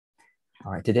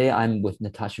All right, today I'm with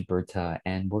Natasha Berta,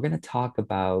 and we're going to talk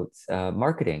about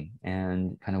marketing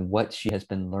and kind of what she has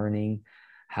been learning,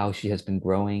 how she has been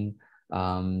growing.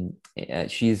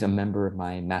 She's a member of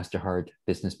my MasterHeart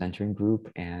Business Mentoring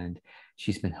Group, and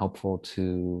she's been helpful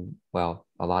to, well,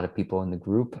 a lot of people in the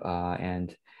group.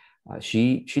 And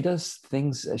she does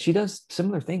things, she does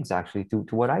similar things actually to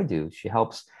what I do. She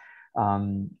helps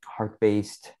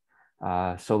heart-based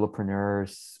solopreneurs,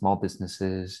 small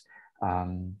businesses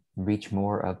reach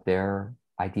more of their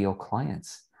ideal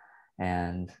clients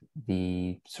and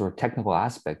the sort of technical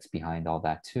aspects behind all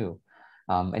that too.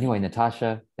 Anyway,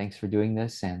 Natasha, thanks for doing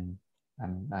this, and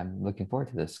I'm looking forward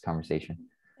to this conversation.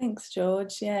 Thanks,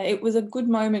 George. Yeah, it was a good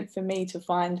moment for me to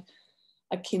find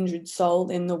a kindred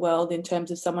soul in the world in terms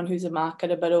of someone who's a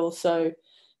marketer, but also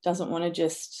doesn't want to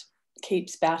just keep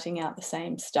spouting out the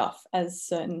same stuff as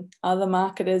certain other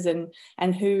marketers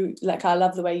and who, like, I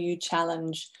love the way you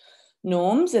challenge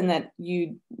norms and that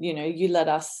you let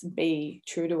us be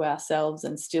true to ourselves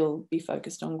and still be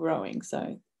focused on growing.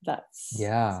 So that's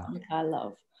Yeah. something I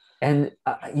love. And,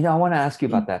 I want to ask you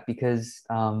about that because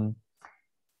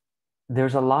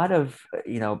there's a lot of,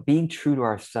 being true to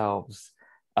ourselves,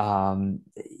 in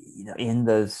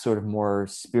the sort of more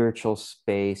spiritual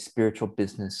space, spiritual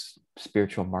business,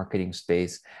 spiritual marketing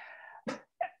space.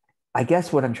 I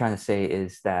guess what I'm trying to say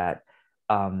is that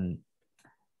um,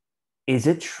 is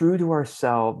it true to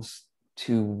ourselves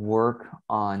to work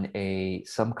on a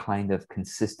some kind of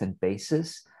consistent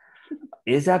basis?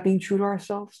 Is that being true to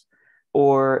ourselves?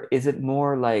 Or is it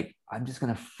more like I'm just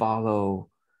going to follow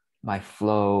my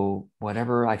flow,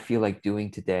 whatever I feel like doing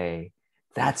today?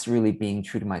 That's really being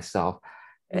true to myself.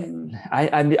 Mm.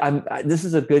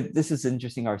 This is an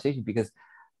interesting conversation because,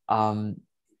 um,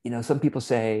 some people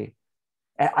say,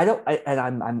 I don't,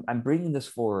 and I'm bringing this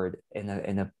forward in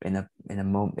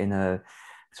a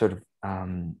sort of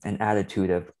an attitude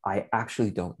of I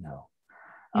actually don't know,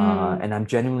 Mm. and I'm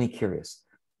genuinely curious.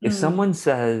 If Mm. someone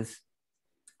says,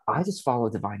 "I just follow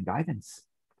divine guidance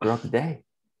throughout the day,"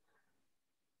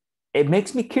 it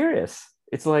makes me curious.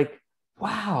 It's like,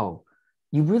 wow,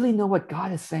 you really know what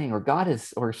God is saying, or God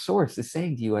is, or Source is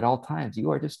saying to you at all times. You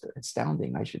are just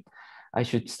astounding. I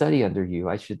should study under you.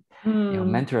 I should, Mm.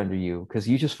 mentor under you because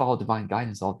you just follow divine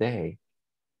guidance all day.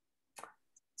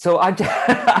 So I'm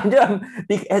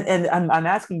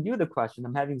asking you the question.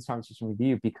 I'm having this conversation with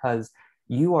you because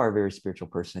you are a very spiritual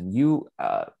person. Do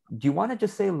you want to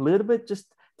just say a little bit,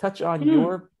 just touch on Mm.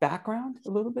 your background a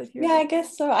little bit Yeah, here? I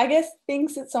guess so. I guess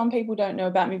things that some people don't know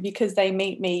about me because they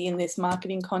meet me in this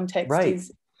marketing context Right.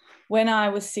 is when I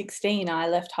was 16, I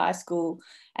left high school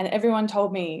and everyone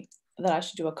told me that I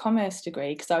should do a commerce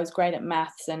degree because I was great at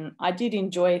maths and I did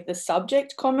enjoy the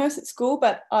subject commerce at school,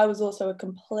 but I was also a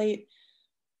complete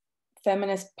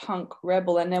feminist punk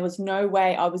rebel and there was no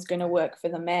way I was going to work for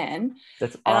the man.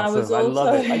 That's And I was awesome. I love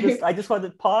also it. I just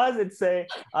wanted to pause and say,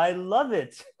 I love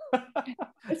it.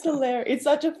 it's hilarious. It's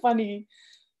such a funny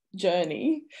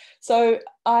journey. So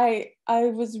I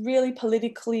was really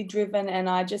politically driven and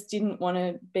I just didn't want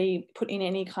to be put in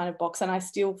any kind of box. And I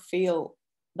still feel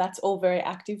that's all very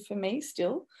active for me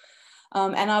still.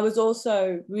 And I was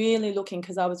also really looking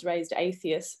because I was raised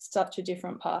atheist, such a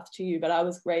different path to you, but I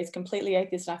was raised completely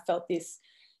atheist and I felt this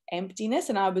emptiness.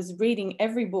 And I was reading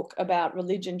every book about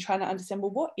religion, trying to understand,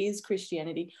 well, what is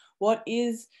Christianity? What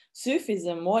is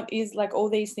Sufism? What is like all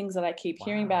these things that I keep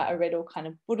hearing about? I Wow. read all kind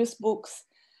of Buddhist books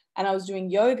and I was doing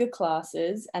yoga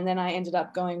classes. And then I ended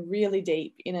up going really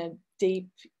deep in a deep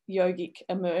yogic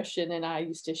immersion. And I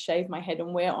used to shave my head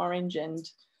and wear orange and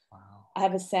Wow. I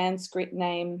have a Sanskrit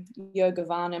name,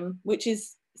 Yogavanam, which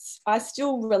is, I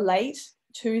still relate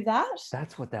to that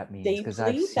That's what that means because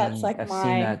deeply. That's like I've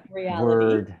seen my that reality.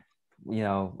 word,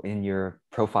 in your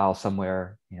profile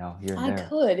somewhere, here and I there.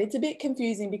 could. It's a bit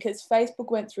confusing because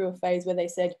Facebook went through a phase where they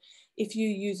said, if you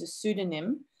use a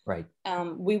pseudonym, Right.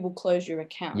 we will close your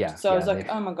account. Yeah. So I was Yeah. like,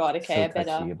 They've oh my God, okay, so I better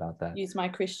touchy about that. use my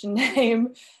Christian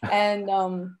name. And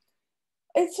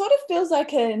it sort of feels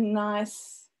like a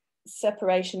nice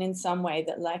separation in some way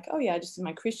that like, oh yeah, I just use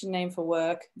my Christian name for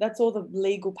work. That's all the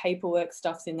legal paperwork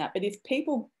stuff's in that. But if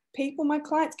people, my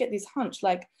clients get this hunch,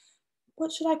 like,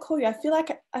 what should I call you? I feel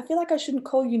like I shouldn't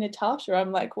call you Natasha.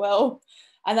 I'm like, well,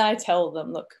 and then I tell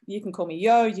them, look, you can call me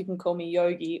Yo, you can call me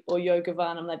Yogi or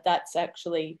Yogavan. I'm like, that's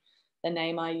actually the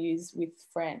name I use with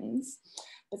friends.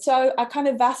 But so I kind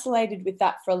of vacillated with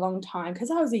that for a long time because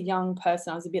I was a young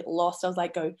person. I was a bit lost. I was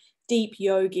like, go deep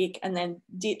yogic and then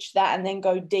ditch that and then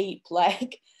go deep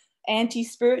like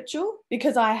anti-spiritual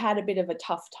because I had a bit of a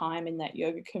tough time in that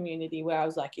yoga community where I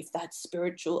was like, if that's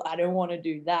spiritual, I don't want to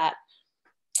do that.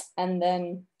 And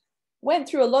then went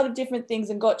through a lot of different things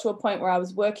and got to a point where I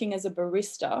was working as a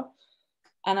barista.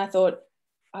 And I thought,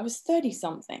 I was 30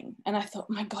 something. And I thought,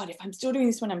 my God, if I'm still doing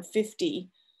this when I'm 50,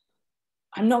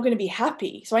 I'm not going to be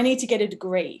happy. So I need to get a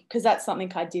degree, because that's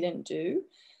something I didn't do.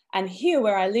 And here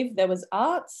where I lived, there was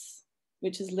arts,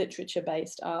 which is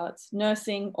literature-based arts,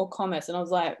 nursing, or commerce. And I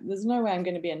was like, there's no way I'm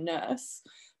going to be a nurse,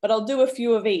 but I'll do a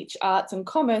few of each, arts and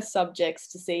commerce subjects,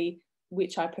 to see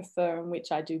which I prefer and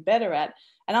which I do better at.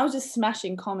 And I was just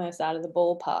smashing commerce out of the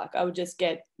ballpark. I would just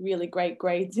get really great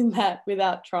grades in that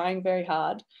without trying very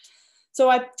hard. So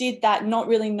I did that, not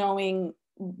really knowing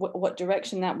what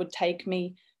direction that would take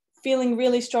me, feeling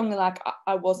really strongly like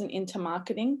I wasn't into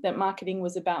marketing, that marketing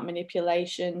was about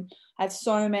manipulation. I had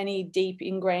so many deep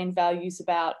ingrained values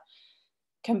about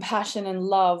compassion and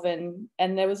love, and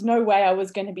there was no way I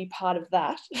was going to be part of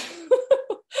that.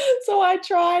 So I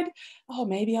tried,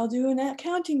 maybe I'll do an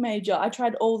accounting major. I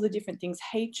tried all the different things,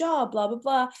 HR, blah, blah,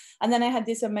 blah. And then I had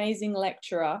this amazing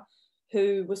lecturer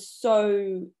who was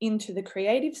so into the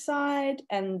creative side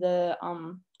and the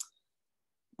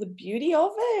beauty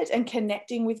of it and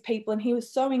connecting with people. And he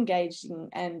was so engaging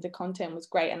and the content was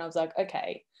great. And I was like,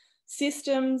 okay,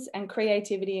 systems and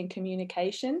creativity and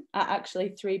communication are actually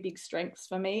 3 big strengths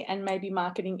for me. And maybe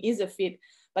marketing is a fit,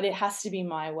 but it has to be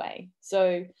my way.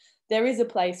 So there is a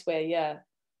place where,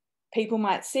 people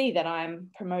might see that I'm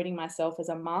promoting myself as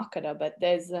a marketer, but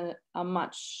there's a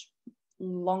much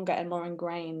longer and more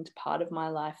ingrained part of my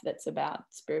life that's about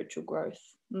spiritual growth.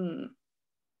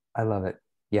 I love it.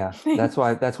 Yeah, that's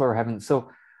why we're having so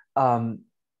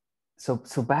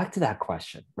back to that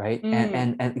question, right?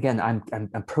 And again, I'm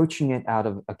approaching it out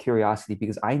of a curiosity,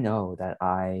 because I know that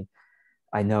I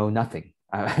know nothing.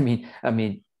 I mean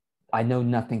I know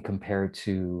nothing compared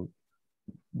to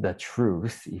the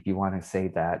truth, if you want to say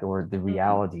that, or the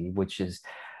reality, which is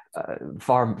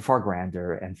far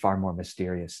grander and far more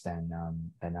mysterious than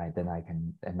I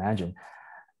can imagine.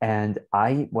 And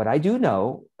what I do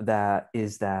know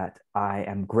is that I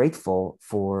am grateful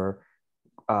for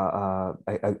a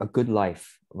good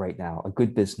life right now, a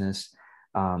good business.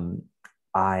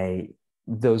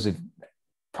 Those of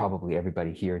probably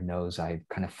everybody here knows I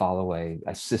kind of follow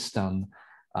a system.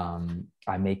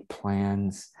 I make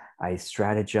plans, I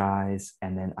strategize,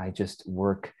 and then I just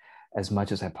work as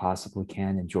much as I possibly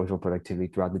can in joyful productivity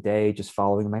throughout the day, just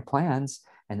following my plans.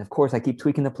 And of course, I keep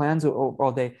tweaking the plans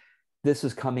all day. This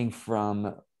is coming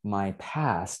from my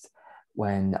past,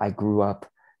 when I grew up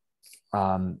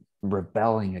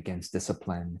rebelling against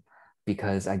discipline,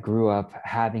 because I grew up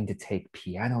having to take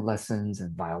piano lessons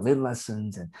and violin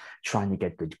lessons and trying to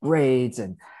get good grades.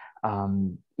 And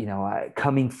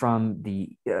coming from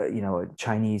the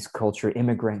Chinese culture,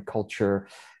 immigrant culture,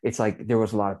 it's like there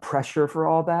was a lot of pressure for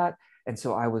all that. And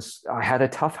so I had a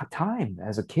tough time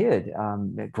as a kid.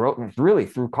 Really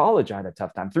through college, I had a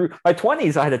tough time. Through my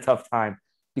 20s, I had a tough time,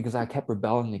 because I kept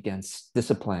rebelling against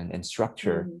discipline and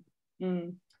structure.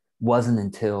 Wasn't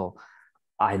until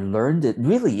I learned it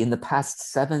really in the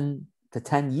past 7 to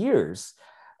 10 years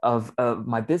of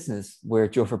my business, where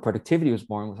Joyful Productivity was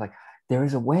born, was like,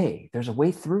 there's a way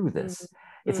through this.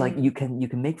 It's like you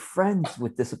can make friends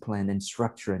with discipline and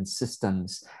structure and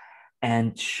systems,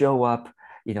 and show up,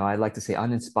 I like to say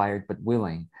uninspired but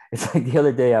willing. It's like the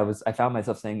other day I found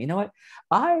myself saying, you know what,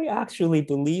 I actually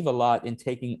believe a lot in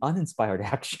taking uninspired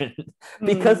action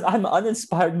because I'm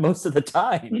uninspired most of the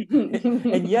time.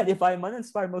 And yet, if I'm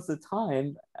uninspired most of the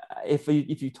time, if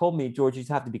you told me, George, you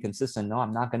have to be consistent, no,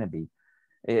 I'm not going to be.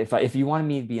 If you want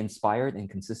me to be inspired and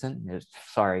consistent,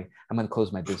 sorry, I'm going to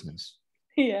close my business.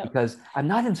 Yeah. Because I'm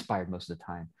not inspired most of the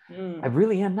time. I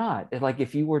really am not. Like,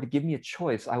 if you were to give me a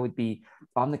choice, I would be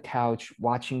on the couch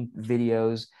watching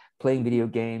videos, playing video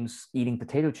games, eating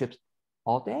potato chips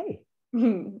all day,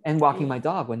 and walking my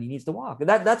dog when he needs to walk.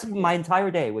 That's my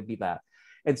entire day would be that.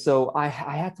 And so I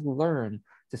had to learn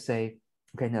to say,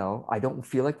 okay, no, I don't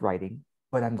feel like writing,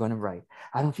 but I'm going to write.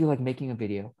 I don't feel like making a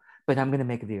video, but I'm going to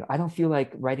make a video. I don't feel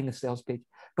like writing a sales page,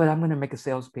 but I'm going to make a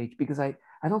sales page, because I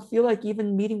don't feel like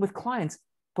even meeting with clients.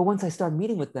 But once I start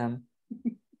meeting with them,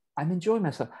 I'm enjoying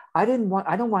myself. I don't want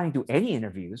to do any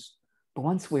interviews, but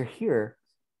once we're here,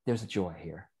 there's a joy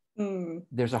here.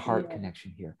 There's a heart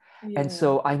connection here. Yeah. And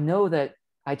so I know that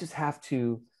I just have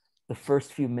to, the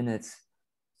first few minutes,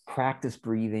 practice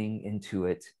breathing into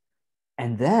it.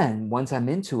 And then once I'm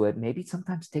into it, maybe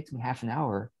sometimes it takes me half an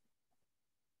hour.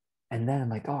 And then I'm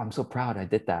like, oh, I'm so proud I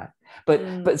did that.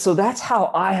 But so that's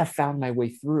how I have found my way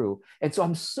through. And so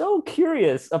I'm so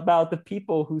curious about the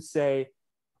people who say,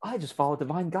 I just follow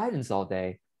divine guidance all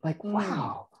day. Like,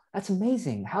 wow, that's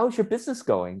amazing. How's your business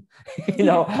going?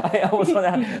 I almost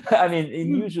want to,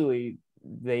 usually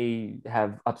they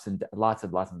have lots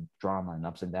of drama and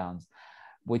ups and downs,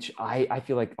 which I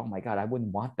feel like, oh my God, I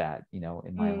wouldn't want that, you know,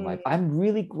 in my own life. I'm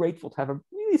really grateful to have a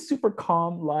really super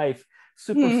calm life,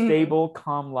 super stable,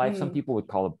 calm life. Some people would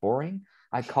call it boring.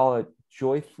 I call it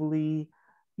joyfully,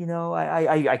 you know,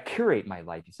 I curate my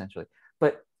life essentially.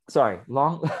 But sorry,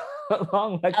 long,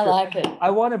 long I lecture. like it.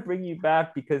 I want to bring you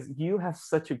back because you have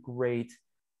such a great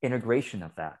integration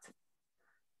of that,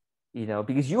 you know,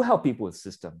 because you help people with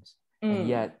systems. And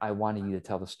yet I wanted you to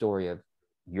tell the story of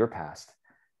your past.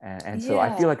 And so I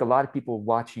Yeah. feel like a lot of people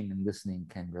watching and listening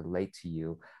can relate to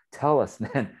you. Tell us,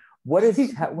 man,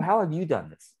 how have you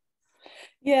done this?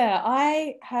 Yeah,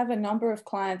 I have a number of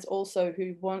clients also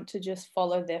who want to just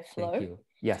follow their flow. Thank you.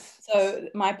 Yes. So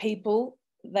my people,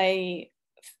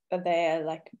 they're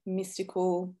like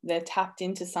mystical, they're tapped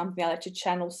into something, I like to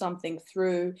channel something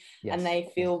through, Yes. and they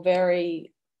feel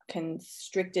very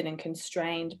constricted and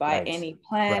constrained by any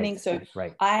planning. So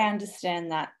I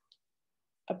understand that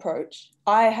approach.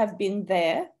 I have been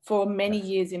there for many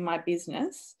years in my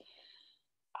business.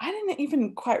 I didn't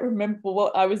even quite remember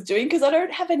what I was doing because I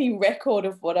don't have any record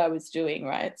of what I was doing,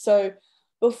 right? So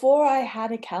before I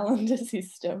had a calendar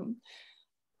system,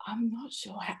 I'm not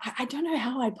sure. I don't know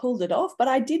how I pulled it off, but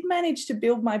I did manage to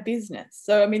build my business.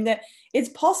 So, I mean, that it's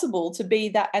possible to be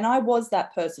that. And I was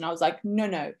that person. I was like,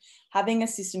 no, having a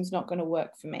system's not going to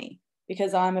work for me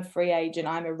because I'm a free agent.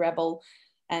 I'm a rebel.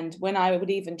 And when I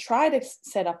would even try to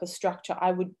set up a structure,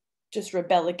 I would just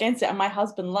rebel against it. And my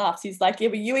husband laughs. He's like, yeah,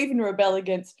 but you even rebel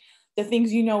against the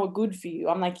things you know are good for you.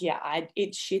 I'm like, yeah,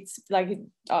 it shits. Like,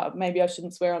 maybe I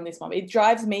shouldn't swear on this one. It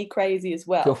drives me crazy as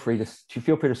well. Feel free to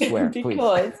swear,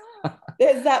 because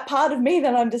there's that part of me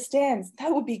that understands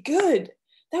that would be good.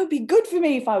 That would be good for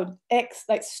me if I would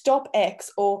stop X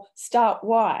or start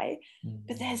Y.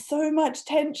 But there's so much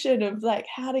tension of like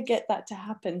how to get that to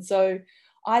happen. So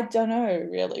I don't know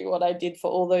really what I did for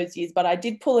all those years, but I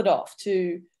did pull it off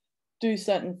to do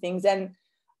certain things. And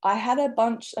I had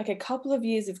a couple of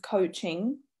years of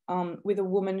coaching with a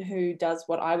woman who does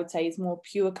what I would say is more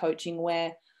pure coaching,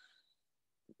 where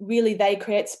really they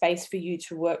create space for you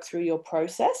to work through your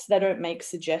process. They don't make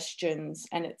suggestions,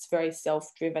 and it's very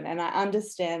self-driven. And I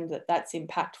understand that that's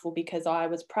impactful because I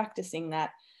was practicing that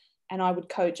and I would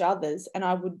coach others and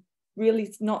I would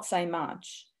really not say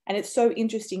much. And it's so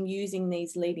interesting using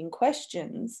these leading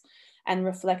questions and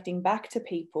reflecting back to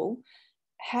people,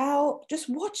 how just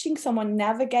watching someone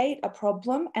navigate a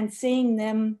problem and seeing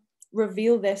them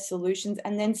reveal their solutions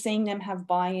and then seeing them have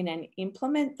buy-in and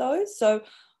implement those. So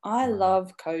I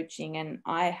love coaching, and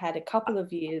I had a couple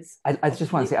of years. I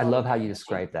just want to say, I love how you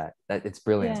describe that. That it's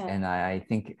brilliant. Yeah. And I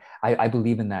think I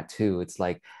believe in that too. It's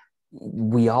like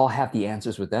we all have the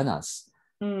answers within us,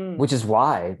 which is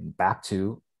why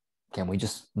can we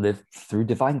just live through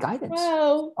divine guidance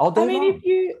Well, all day I mean, long?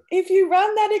 if you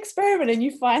run that experiment and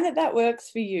you find that works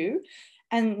for you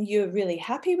and you're really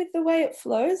happy with the way it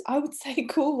flows, I would say,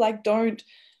 cool, like don't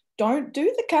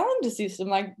do the calendar system,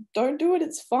 like don't do it,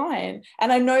 it's fine.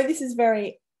 And I know this is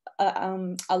very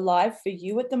alive for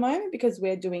you at the moment because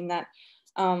we're doing that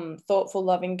thoughtful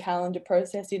loving calendar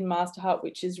process in MasterHeart,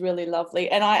 which is really lovely.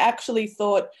 And I actually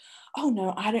thought, oh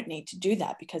no, I don't need to do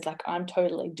that because like I'm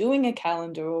totally doing a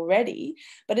calendar already.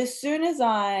 But as soon as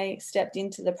I stepped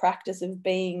into the practice of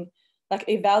being like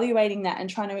evaluating that and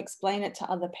trying to explain it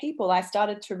to other people, I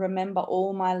started to remember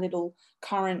all my little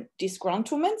current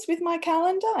disgruntlements with my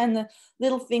calendar and the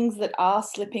little things that are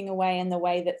slipping away and the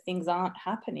way that things aren't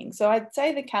happening. So I'd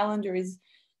say the calendar is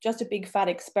just a big fat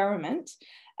experiment.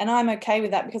 And I'm okay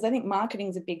with that because I think marketing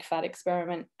is a big fat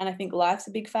experiment and I think life's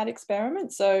a big fat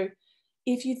experiment. So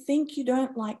if you think you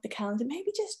don't like the calendar,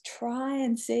 maybe just try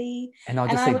and see. And I'll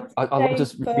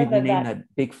just rename that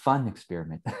big fun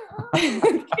experiment.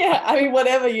 Yeah, I mean,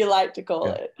 whatever you like to call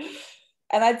it.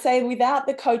 And I'd say without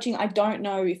the coaching, I don't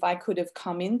know if I could have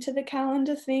come into the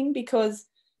calendar thing because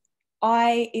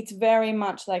it's very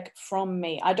much like from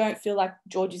me. I don't feel like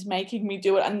George is making me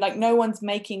do it and like no one's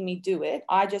making me do it.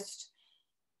 I just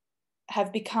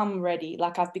have become ready,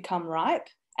 like I've become ripe.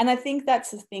 And I think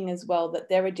that's the thing as well, that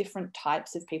there are different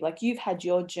types of people. Like you've had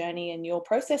your journey and your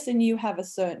process and you have a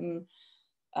certain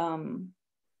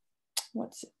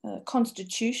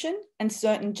constitution and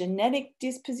certain genetic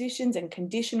dispositions and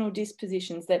conditional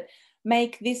dispositions that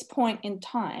make this point in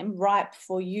time ripe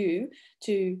for you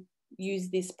to use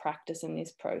this practice and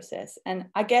this process. And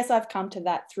I guess I've come to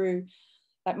that through,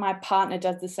 like my partner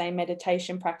does the same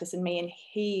meditation practice in me and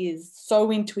he is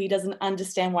so into, he doesn't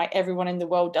understand why everyone in the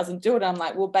world doesn't do it. I'm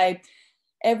like, well, babe,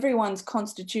 everyone's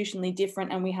constitutionally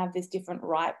different and we have this different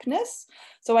ripeness.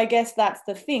 So I guess that's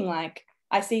the thing. Like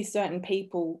I see certain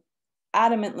people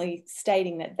adamantly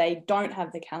stating that they don't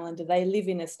have the calendar, they live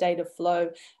in a state of flow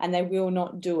and they will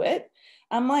not do it.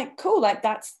 I'm like, cool, like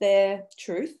that's their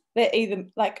truth. They're either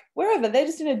like wherever, they're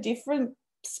just in a different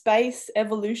space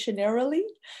evolutionarily,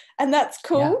 and that's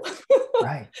cool. Yeah,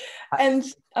 right. And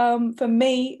for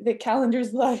me, the calendar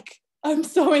is like, I'm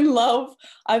so in love.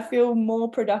 I feel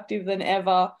more productive than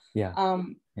ever. Yeah.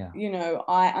 Yeah. You know,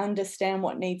 I understand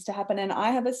what needs to happen. And I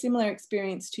have a similar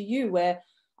experience to you where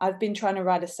I've been trying to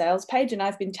write a sales page and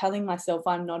I've been telling myself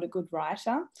I'm not a good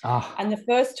writer. Oh, And the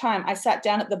first time I sat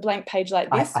down at the blank page like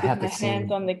this I with have my the hands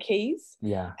same. on the keys,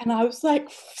 Yeah. and I was like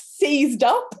seized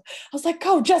up. I was like,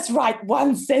 oh, just write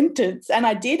one sentence. And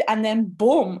I did. And then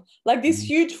boom, like this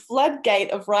huge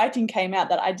floodgate of writing came out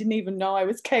that I didn't even know I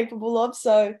was capable of.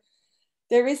 So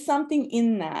there is something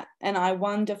in that. And I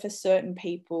wonder for certain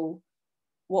people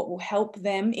what will help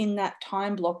them in that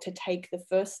time block to take the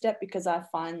first step, because I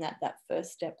find that that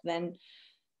first step then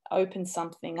opens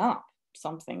something up.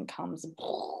 Something comes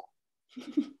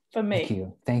for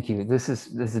me. Thank you. This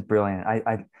is brilliant.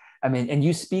 I mean, and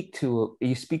you speak to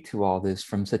all this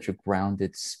from such a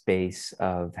grounded space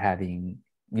of having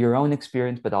your own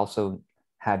experience, but also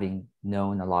having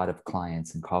known a lot of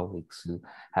clients and colleagues who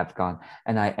have gone.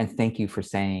 And thank you for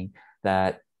saying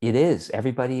that it is,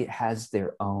 everybody has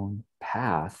their own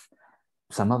path.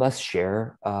 Some of us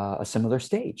share a similar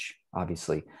stage,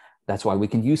 obviously. That's why we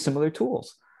can use similar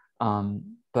tools.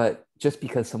 But just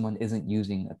because someone isn't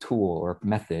using a tool or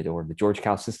method or the George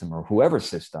Cow system or whoever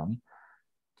system,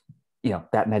 you know,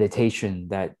 that meditation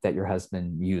that your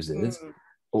husband uses,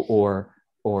 or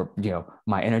you know,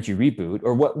 my energy reboot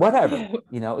or whatever, Yeah.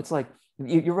 you know, it's like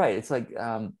you're right. It's like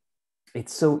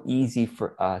it's so easy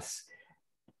for us.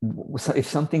 So if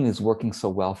something is working so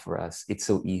well for us, it's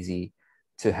so easy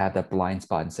to have that blind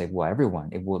spot and say,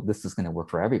 well, this is going to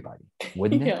work for everybody,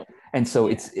 wouldn't it? Yeah. And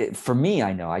so for me,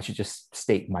 I know I should just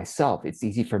state myself, it's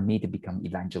easy for me to become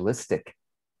evangelistic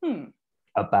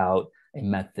about a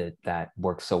method that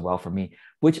works so well for me,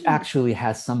 which actually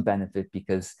has some benefit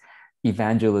because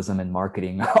evangelism and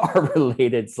marketing are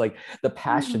related. It's like the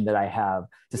passion that I have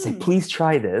to say, please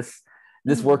try this.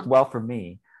 This worked well for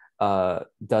me,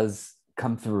 does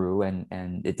come through,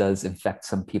 and it does infect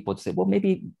some people to say, well,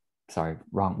 maybe, sorry,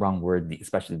 wrong word,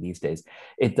 especially these days.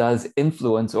 It does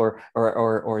influence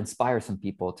or inspire some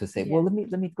people to say, well, let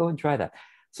me go and try that.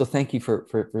 So thank you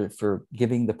for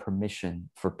giving the permission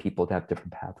for people to have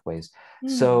different pathways.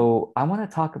 So I want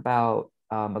to talk about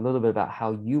a little bit about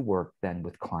how you work then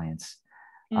with clients.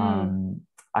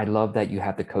 I love that you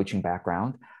have the coaching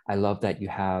background. I love that you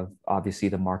have obviously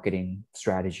the marketing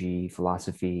strategy,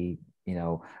 philosophy, you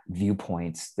know,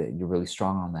 viewpoints, that you're really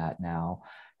strong on that now.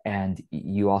 And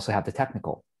you also have the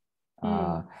technical.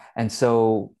 And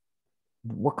so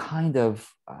what kind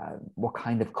of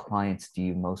clients do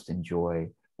you most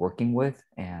enjoy working with,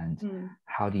 and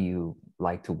how do you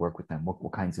like to work with them?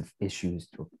 What kinds of issues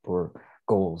or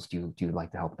goals do you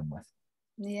like to help them with?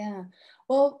 Yeah.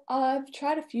 Well, I've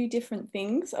tried a few different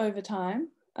things over time.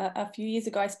 A few years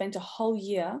ago, I spent a whole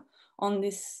year on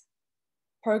this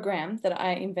program that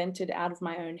I invented out of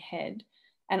my own head.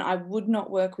 And I would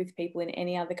not work with people in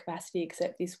any other capacity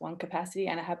except this one capacity.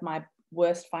 And I had my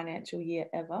worst financial year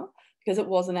ever because it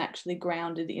wasn't actually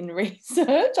grounded in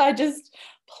research. I just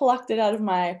plucked it out of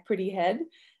my pretty head.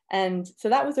 And so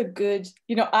that was a good,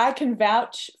 you know, I can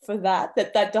vouch for that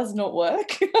does not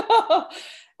work.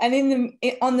 And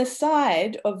on the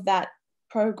side of that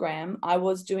program, I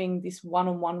was doing this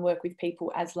one-on-one work with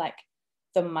people as like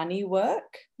the money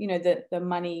work, you know, the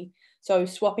money. So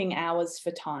swapping hours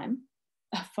for time,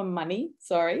 for money,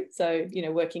 sorry. So, you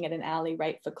know, working at an hourly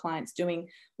rate for clients, doing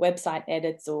website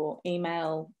edits or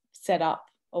email setup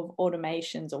of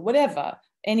automations or whatever,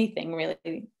 anything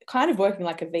really, kind of working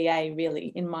like a VA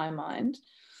really in my mind,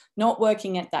 not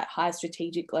working at that high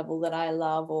strategic level that I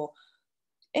love. Or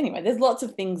anyway, there's lots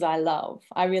of things I love.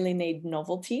 I really need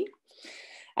novelty.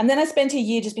 And then I spent a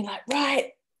year just being like,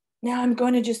 right, now I'm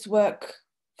going to just work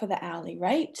for the hourly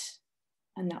rate.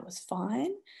 And that was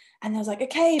fine. And I was like,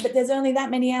 okay, but there's only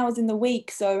that many hours in the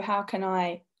week. So how can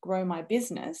I grow my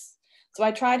business? So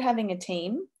I tried having a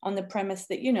team on the premise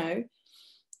that, you know,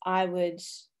 I would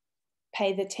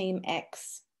pay the team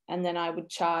X and then I would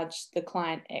charge the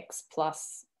client X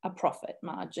plus a profit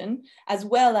margin, as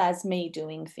well as me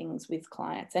doing things with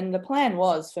clients. And the plan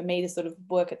was for me to sort of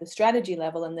work at the strategy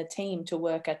level and the team to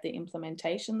work at the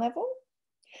implementation level.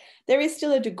 There is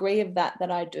still a degree of that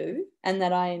I do and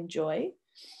that I enjoy.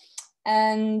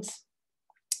 And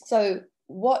so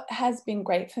what has been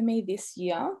great for me this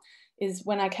year is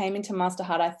when I came into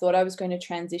MasterHeart, I thought I was going to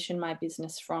transition my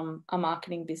business from a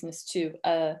marketing business to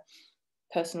a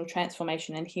personal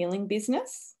transformation and healing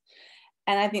business.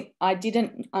 And I think I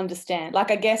didn't understand, like,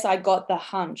 I guess I got the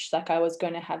hunch like I was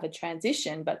going to have a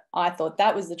transition, but I thought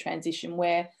that was the transition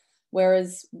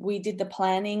whereas we did the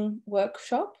planning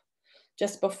workshop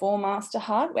just before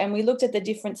MasterHeart, and we looked at the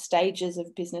different stages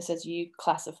of business as you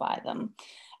classify them.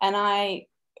 And I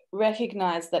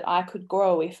recognized that I could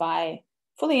grow if I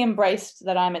fully embraced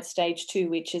that I'm at stage 2,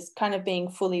 which is kind of being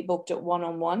fully booked at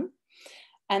one-on-one.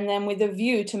 And then with a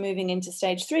view to moving into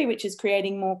stage 3, which is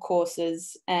creating more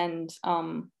courses and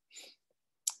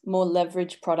more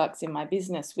leverage products in my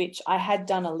business, which I had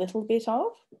done a little bit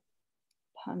of.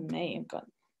 Pardon me, I've got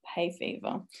hay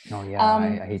fever. Oh yeah,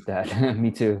 I hate that.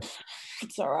 Me too.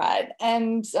 It's all right.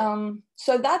 And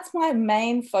so that's my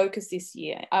main focus this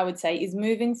year, I would say, is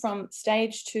moving from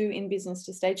stage 2 in business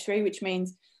to stage 3, which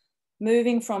means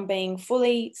moving from being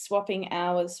fully swapping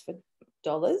hours for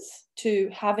dollars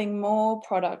to having more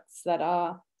products that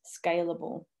are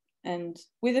scalable, and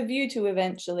with a view to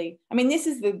eventually, I mean, this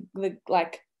is the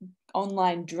like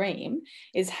online dream,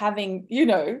 is having, you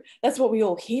know, that's what we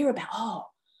all hear about, oh,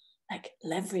 like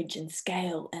leverage and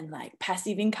scale and like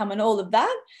passive income and all of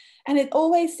that. And it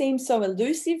always seems so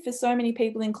elusive for so many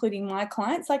people, including my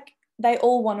clients. Like, they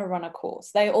all want to run a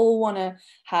course, they all want to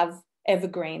have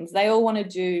evergreens, they all want to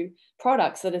do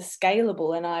products that are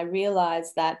scalable. And I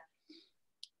realized that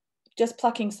just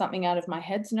plucking something out of my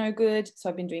head's no good. So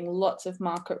I've been doing lots of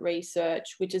market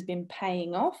research, which has been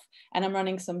paying off. And I'm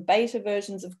running some beta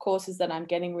versions of courses that I'm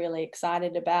getting really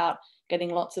excited about, getting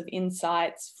lots of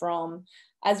insights from,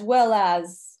 as well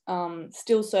as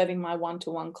still serving my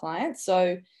one-to-one clients.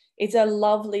 So it's a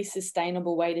lovely,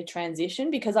 sustainable way to transition,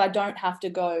 because I don't have to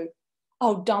go,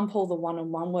 oh, dump all the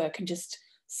one-on-one work and just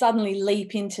suddenly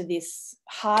leap into this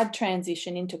hard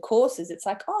transition into courses. It's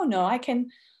like, oh no, I can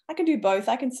do both.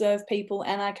 I can serve people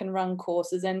and I can run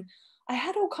courses. And I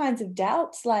had all kinds of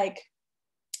doubts, like,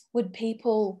 would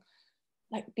people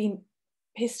like be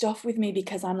pissed off with me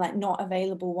because I'm like not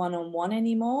available one-on-one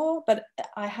anymore? But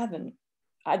I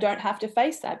don't have to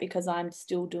face that, because I'm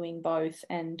still doing both,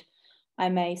 and I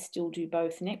may still do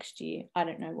both next year. I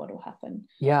don't know what will happen.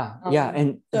 Yeah.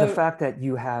 And the fact that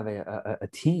you have a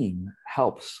team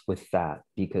helps with that,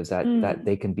 because that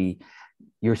they can be,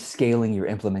 you're scaling your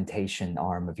implementation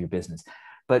arm of your business.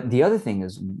 But the other thing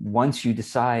is, once you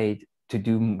decide to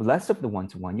do less of the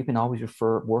one-to-one, you can always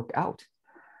refer work out,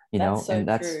 you know, and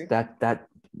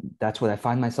that's what I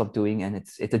find myself doing. And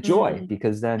it's a joy,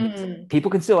 because then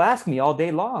people can still ask me all day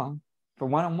long for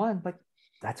one-on-one, like,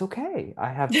 that's okay. I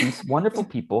have these wonderful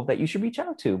people that you should reach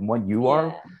out to. When you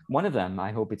are one of them,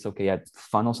 I hope it's okay. I'd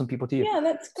funnel some people to you. Yeah,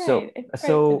 that's great. So, it's great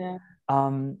to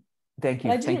know. Thank you.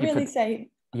 But I didn't really say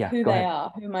who they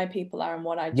are, who my people are, and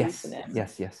what I do for them.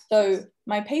 Yes. So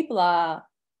my people are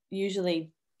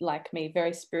usually like me,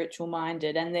 very spiritual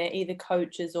minded, and they're either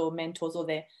coaches or mentors, or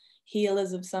they're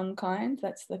healers of some kind.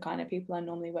 That's the kind of people I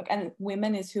normally work. And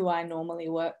women is who I normally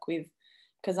work with,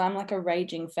 because I'm like a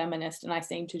raging feminist and I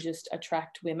seem to just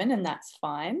attract women, and that's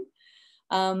fine.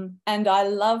 And I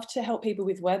love to help people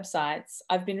with websites.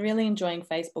 I've been really enjoying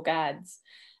Facebook ads,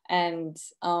 and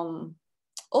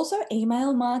also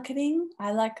email marketing.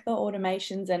 I like the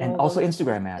automations and all also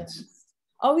Instagram ads.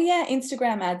 Oh yeah,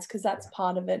 Instagram ads, because that's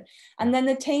part of it. And then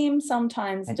the team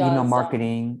sometimes does email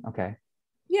marketing. Okay.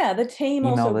 Yeah, the team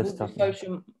email also will stuff,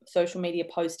 do social media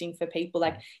posting for people.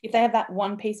 Like, if they have that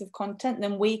one piece of content,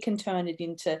 then we can turn it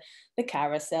into the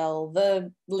carousel,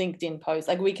 the LinkedIn post.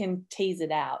 Like, we can tease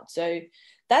it out. So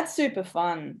that's super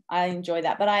fun. I enjoy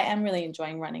that. But I am really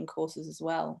enjoying running courses as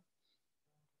well.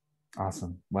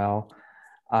 Awesome. Well,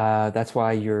 that's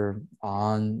why you're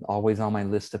always on my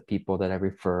list of people that I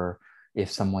refer. If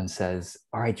someone says,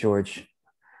 all right, George,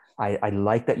 I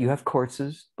like that you have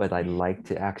courses, but I'd like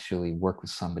to actually work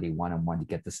with somebody one-on-one to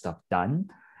get the stuff done.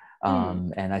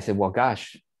 And I said, well,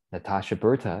 gosh, Natasha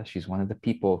Berta, she's one of the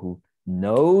people who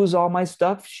knows all my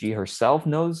stuff. She herself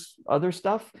knows other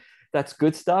stuff. That's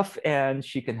good stuff. And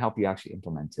she can help you actually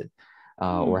implement it,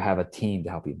 or have a team to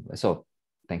help you. So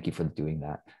thank you for doing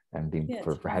that, and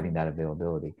for having that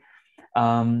availability.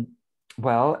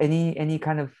 Well, any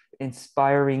kind of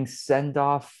inspiring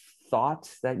send-off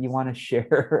thoughts that you want to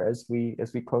share as we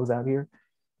close out here?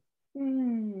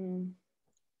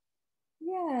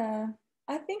 Yeah,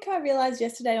 I think I realized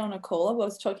yesterday on a call, I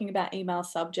was talking about email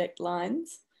subject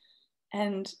lines,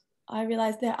 and I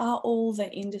realized there are all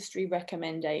the industry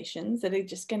recommendations that are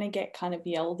just going to get kind of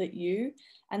yelled at you,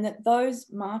 and that those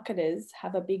marketers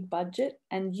have a big budget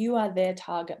and you are their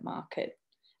target market,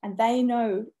 and they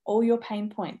know all your pain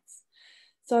points.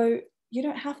 So you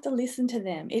don't have to listen to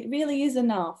them. It really is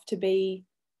enough to be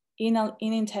in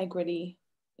integrity,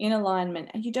 in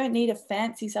alignment. And you don't need a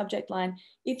fancy subject line.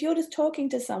 If you're just talking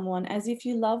to someone as if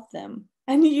you love them,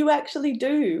 and you actually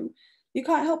do, you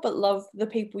can't help but love the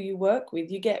people you work with.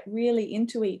 You get really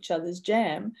into each other's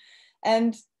jam.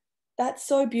 And that's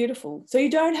so beautiful. So you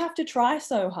don't have to try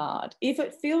so hard. If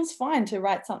it feels fine to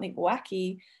write something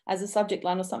wacky as a subject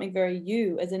line or something very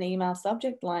you as an email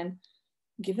subject line,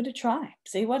 give it a try.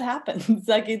 See what happens.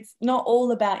 Like, it's not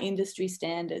all about industry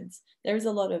standards. There is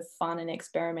a lot of fun and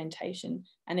experimentation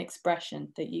and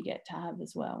expression that you get to have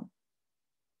as well.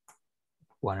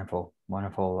 Wonderful,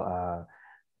 wonderful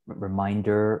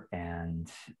reminder.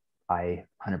 And I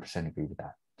 100% agree with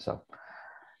that. So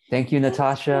thank you,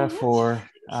 Natasha, for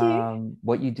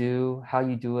what you do, how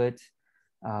you do it,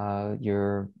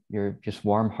 your just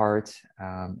warm heart,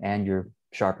 and your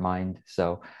sharp mind.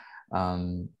 So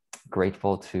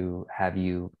grateful to have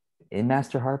you in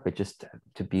MasterHeart, but just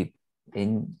to be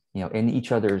in, in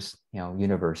each other's,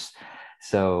 universe.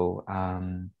 So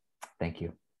thank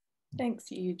you. Thanks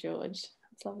to you, George.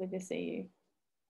 It's lovely to see you.